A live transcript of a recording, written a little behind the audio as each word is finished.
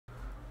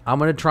I'm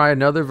gonna try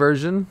another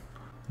version.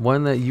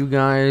 One that you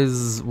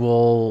guys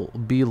will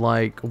be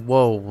like,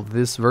 whoa,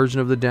 this version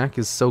of the deck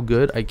is so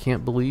good, I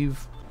can't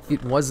believe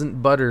it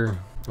wasn't butter,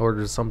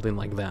 or something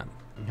like that.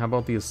 How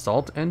about the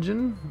Assault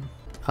Engine?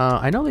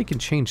 I know they can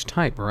change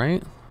type,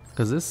 right?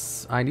 Because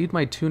this, I need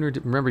my tuner to,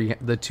 remember,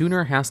 the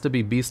tuner has to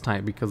be beast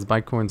type because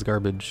Bicorn's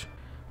garbage.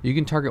 You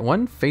can target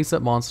one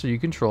face-up monster you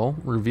control,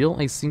 reveal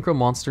a synchro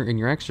monster in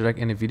your extra deck,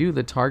 and if you do,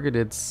 the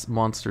targeted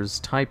monster's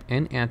type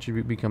and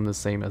attribute become the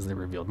same as the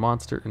revealed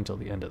monster until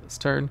the end of this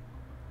turn.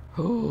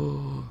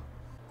 Oh,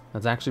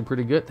 that's actually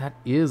pretty good. That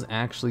is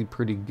actually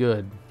pretty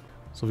good.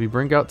 So if we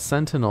bring out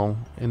Sentinel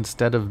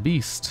instead of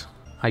Beast,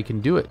 I can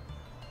do it.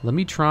 Let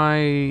me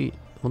try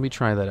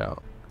that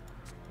out.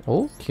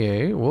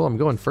 Okay, well, I'm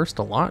going first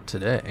a lot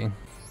today.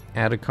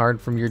 Add a card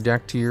from your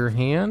deck to your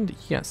hand.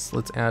 Yes,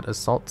 let's add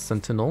Assault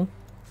Sentinel.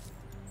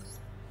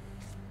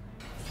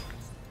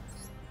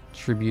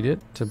 Tribute it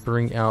to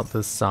bring out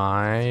the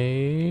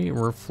Psi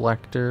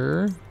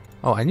Reflector.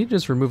 Oh, I need to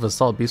just remove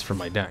Assault Beast from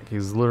my deck.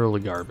 He's literally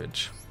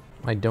garbage.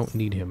 I don't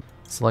need him.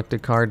 Select a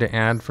card to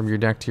add from your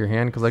deck to your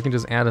hand, because I can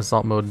just add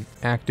Assault Mode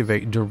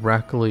Activate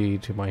directly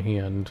to my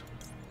hand.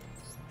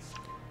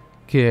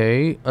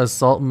 Okay,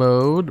 Assault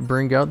Mode,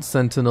 bring out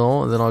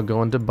Sentinel, and then I'll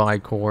go into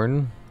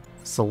Bicorn.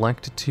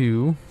 Select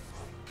 2.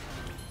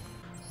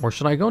 Or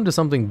should I go into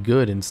something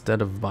good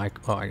instead of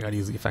Bicorn? Oh, I gotta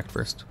use the effect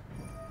first.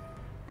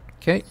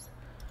 Okay.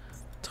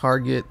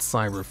 Target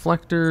Psi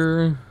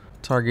Reflector.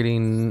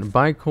 Targeting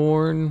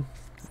Bicorn.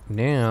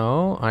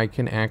 Now I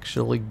can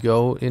actually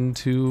go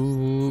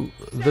into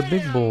the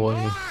big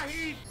boy.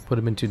 Put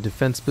him into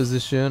defense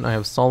position. I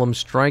have Solemn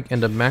Strike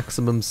and a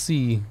Maximum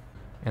C.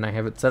 And I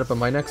have it set up on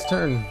my next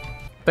turn.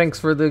 Thanks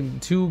for the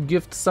 2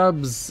 gift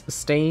subs,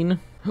 Stain.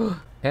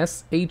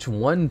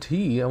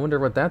 SH1T. I wonder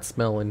what that's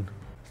smelling.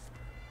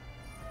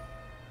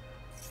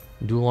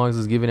 TheDuelLogs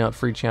is giving out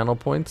free channel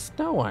points?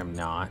 No, I'm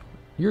not.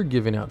 You're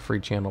giving out free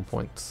channel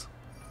points.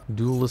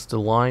 Duelist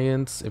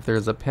Alliance. If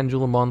there's a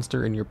pendulum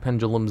monster in your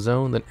pendulum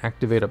zone, then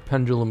activate a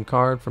pendulum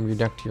card from your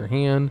deck to your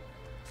hand.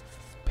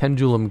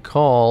 Pendulum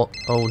Call.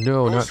 Oh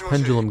no, not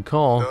Pendulum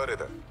Call.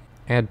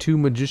 Add 2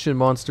 magician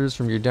monsters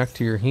from your deck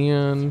to your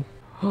hand.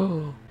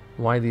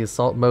 Why the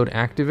assault mode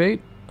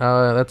activate?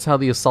 That's how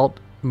the assault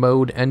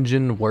mode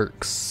engine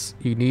works.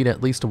 You need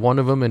at least one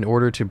of them in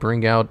order to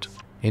bring out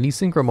any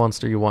synchro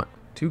monster you want.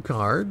 2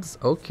 cards,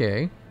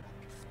 okay.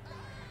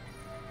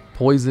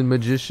 Poison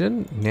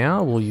Magician.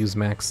 Now we'll use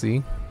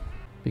Maxi,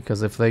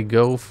 because if they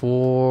go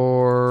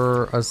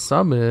for a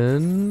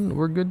summon,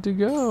 we're good to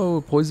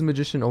go. Poison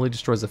Magician only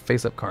destroys a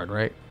face-up card,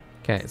 right?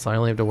 Okay, so I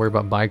only have to worry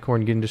about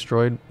Bicorn getting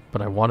destroyed,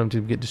 but I want him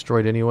to get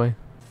destroyed anyway.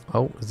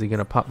 Oh, is he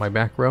gonna pop my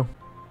back row?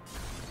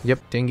 Yep,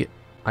 dang it.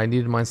 I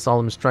needed my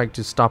Solemn Strike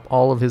to stop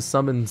all of his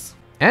summons.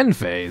 End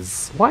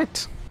phase?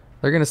 What?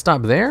 They're gonna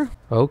stop there?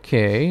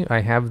 Okay, I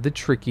have the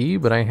Tricky,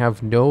 but I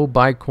have no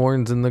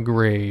Bicorns in the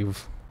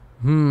grave.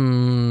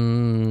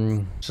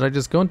 Should I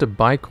just go into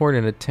Bicorn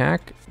and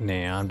attack?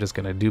 Nah, I'm just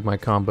gonna do my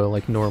combo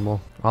like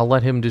normal. I'll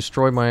let him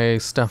destroy my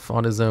stuff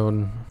on his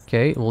own.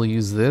 Okay, we'll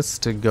use this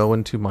to go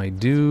into my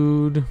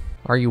dude.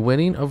 Are you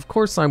winning? Of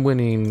course I'm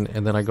winning.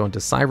 And then I go into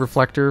Psi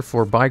Reflector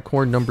for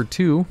Bicorn number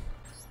 2.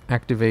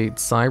 Activate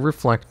Psi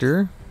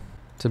Reflector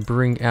to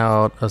bring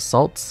out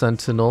Assault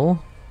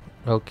Sentinel.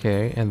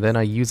 Okay, and then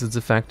I use its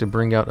effect to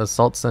bring out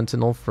Assault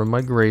Sentinel from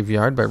my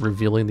graveyard by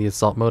revealing the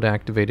assault mode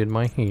activated in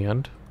my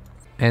hand.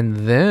 And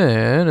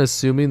then,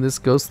 assuming this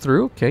goes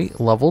through, okay,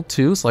 level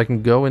 2, so I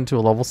can go into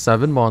a level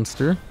 7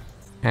 monster.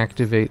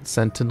 Activate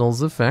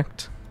Sentinel's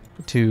effect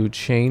to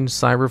change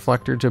Psi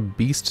Reflector to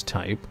Beast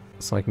type,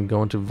 so I can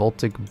go into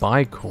Voltic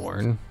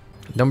Bicorn.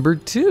 Number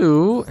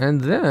 2, and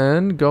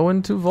then go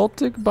into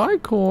Voltic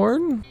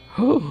Bicorn.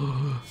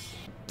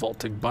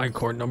 Voltic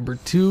Bicorn number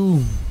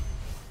 2.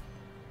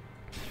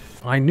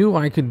 I knew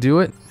I could do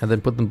it, and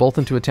then put them both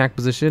into attack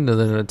position, and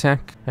then an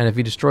attack. And if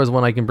he destroys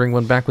one, I can bring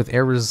one back with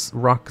Era's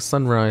Rock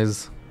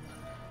Sunrise.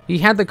 He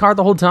had the card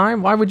the whole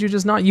time? Why would you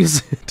just not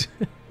use it?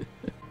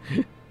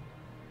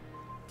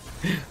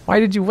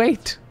 Why did you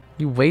wait?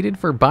 You waited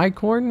for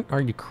Bicorn?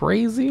 Are you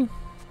crazy?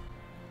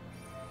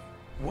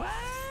 What?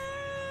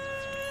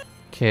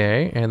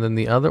 Okay, and then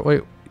the other...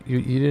 Wait, you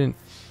didn't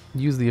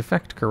use the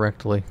effect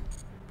correctly.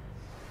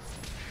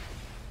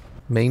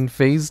 Main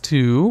phase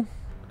 2.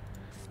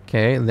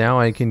 Okay, now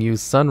I can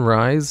use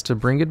Sunrise to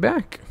bring it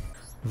back.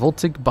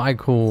 Voltic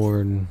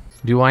Bicorn.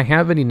 Do I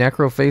have any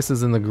Necro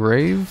Faces in the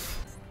grave?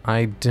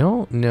 I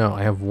don't know.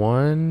 I have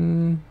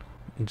one.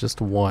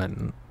 Just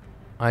one.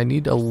 I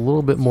need a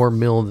little bit more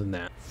mill than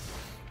that.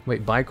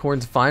 Wait,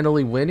 Bicorn's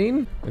finally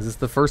winning? Is this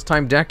the first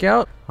time deck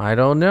out? I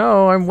don't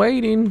know. I'm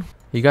waiting.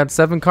 He got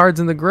 7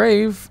 cards in the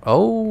grave.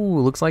 Oh,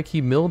 looks like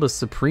he milled a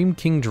Supreme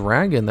King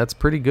Dragon. That's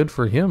pretty good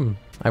for him.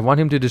 I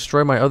want him to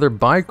destroy my other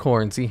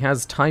Bicorns. He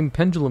has Time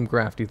Pendulum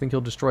Graph. Do you think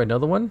he'll destroy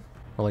another one?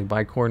 Well, like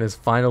Bicorn is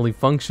finally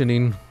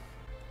functioning.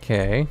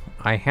 Okay,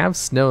 I have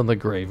Snow in the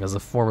Grave as a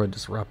form of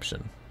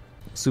disruption.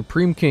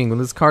 Supreme King. When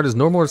this card is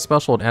normal or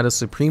special, add a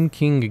Supreme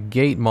King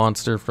Gate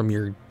monster from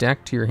your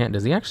deck to your hand.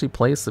 Does he actually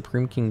play a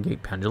Supreme King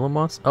Gate Pendulum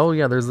monster? Oh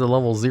yeah, there's the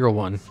level 0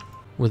 one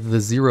with the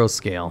 0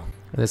 scale.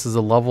 And this is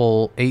a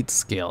level 8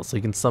 scale, so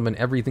you can summon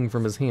everything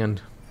from his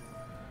hand.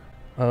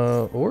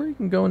 Or you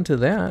can go into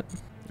that.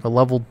 A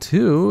level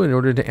 2 in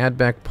order to add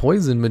back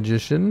Poison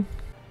Magician.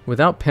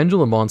 Without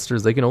Pendulum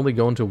monsters, they can only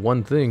go into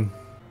one thing.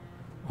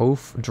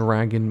 Oath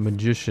Dragon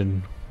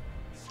Magician.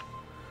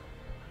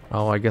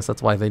 Oh, I guess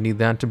that's why they need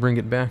that to bring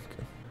it back.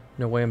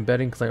 No way I'm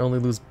betting because I only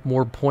lose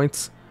more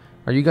points.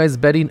 Are you guys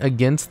betting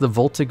against the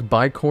Voltic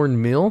Bicorn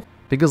mill?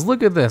 Because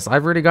look at this,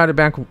 I've already got it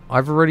back.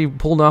 I've already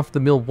pulled off the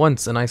mill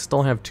once and I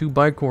still have 2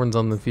 Bicorns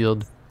on the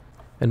field.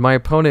 And my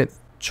opponent,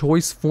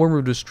 choice form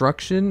of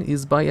destruction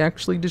is by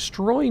actually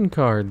destroying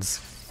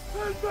cards.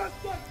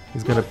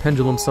 He's gonna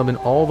pendulum summon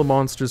all the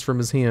monsters from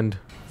his hand.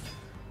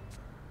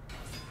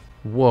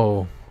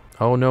 Whoa.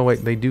 Oh no,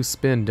 wait, they do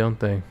spin, don't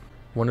they?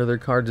 One of their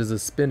cards is a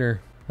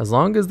spinner. As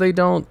long as they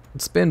don't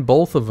spin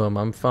both of them,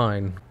 I'm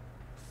fine.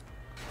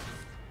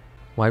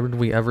 Why would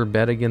we ever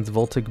bet against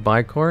Voltic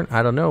Bicorn?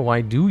 I don't know,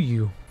 why do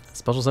you?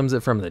 Special summons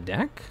it from the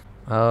deck?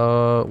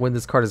 When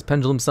this card is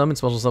pendulum summoned,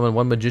 special summon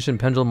 1 magician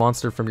pendulum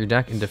monster from your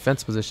deck in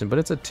defense position, but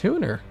it's a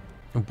tuner.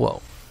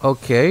 Whoa.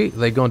 Okay,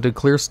 they go into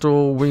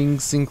Clearsteel Wing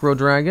Synchro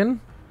Dragon.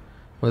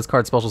 When this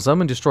card special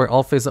summon, destroy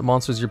all face-up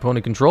monsters your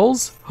opponent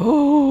controls.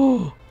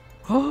 Oh!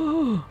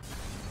 Oh!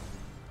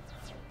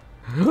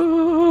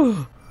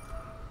 Oh!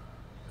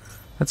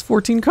 That's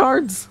 14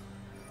 cards.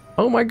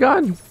 Oh my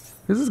god.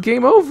 This is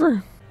game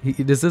over.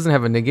 This doesn't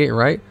have a negate,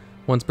 right?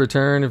 Once per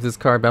turn, if this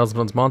card battles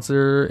opponent's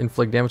monster,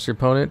 inflict damage to your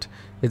opponent.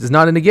 It is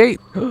not a negate.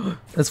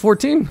 That's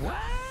 14.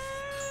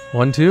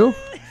 1, 2.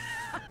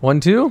 1,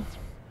 2.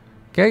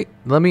 Okay,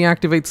 let me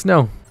activate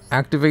Snow.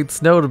 Activate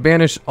Snow to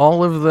banish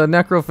all of the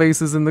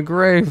Necrofaces in the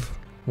grave.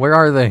 Where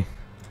are they?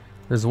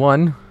 There's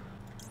 1,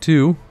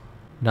 2.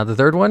 Not the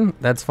third one?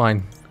 That's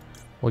fine.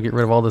 We'll get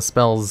rid of all the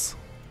spells.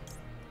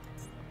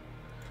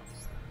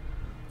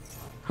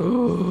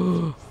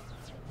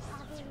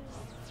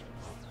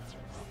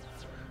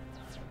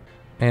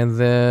 And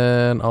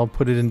then I'll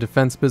put it in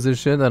defense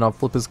position, then I'll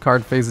flip his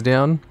card face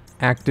down.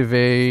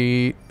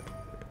 Activate...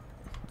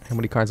 How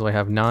many cards do I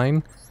have?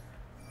 9?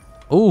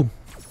 Oh!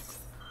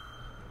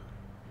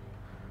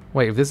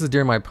 Wait, if this is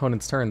during my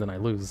opponent's turn, then I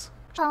lose.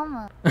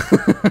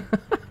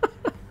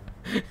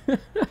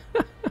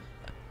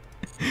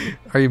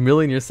 Are you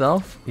milling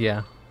yourself?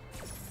 Yeah.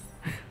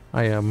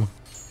 I am.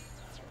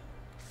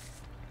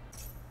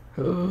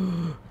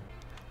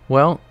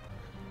 Well,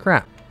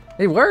 crap.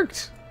 It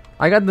worked!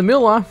 I got the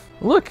mill off.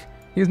 Look!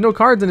 He has no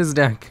cards in his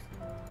deck.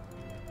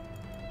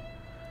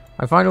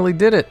 I finally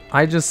did it.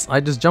 I just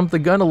jumped the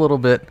gun a little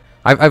bit.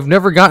 I've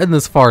never gotten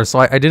this far, so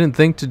I didn't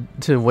think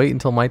to wait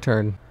until my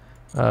turn.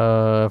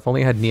 If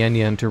only I had Nian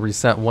Nian to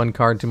reset 1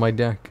 card to my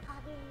deck.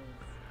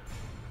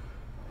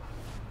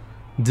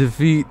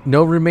 Defeat.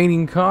 No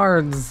remaining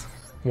cards.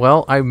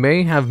 Well, I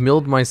may have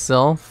milled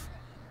myself,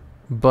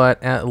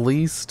 but at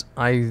least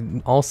I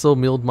also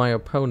milled my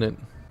opponent.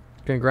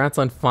 Congrats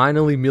on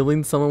finally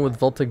milling someone with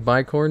Voltic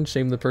Bicorn.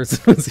 Shame the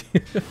person was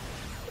you.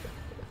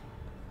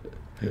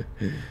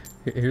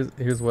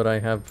 Here's what I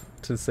have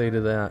to say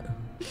to that.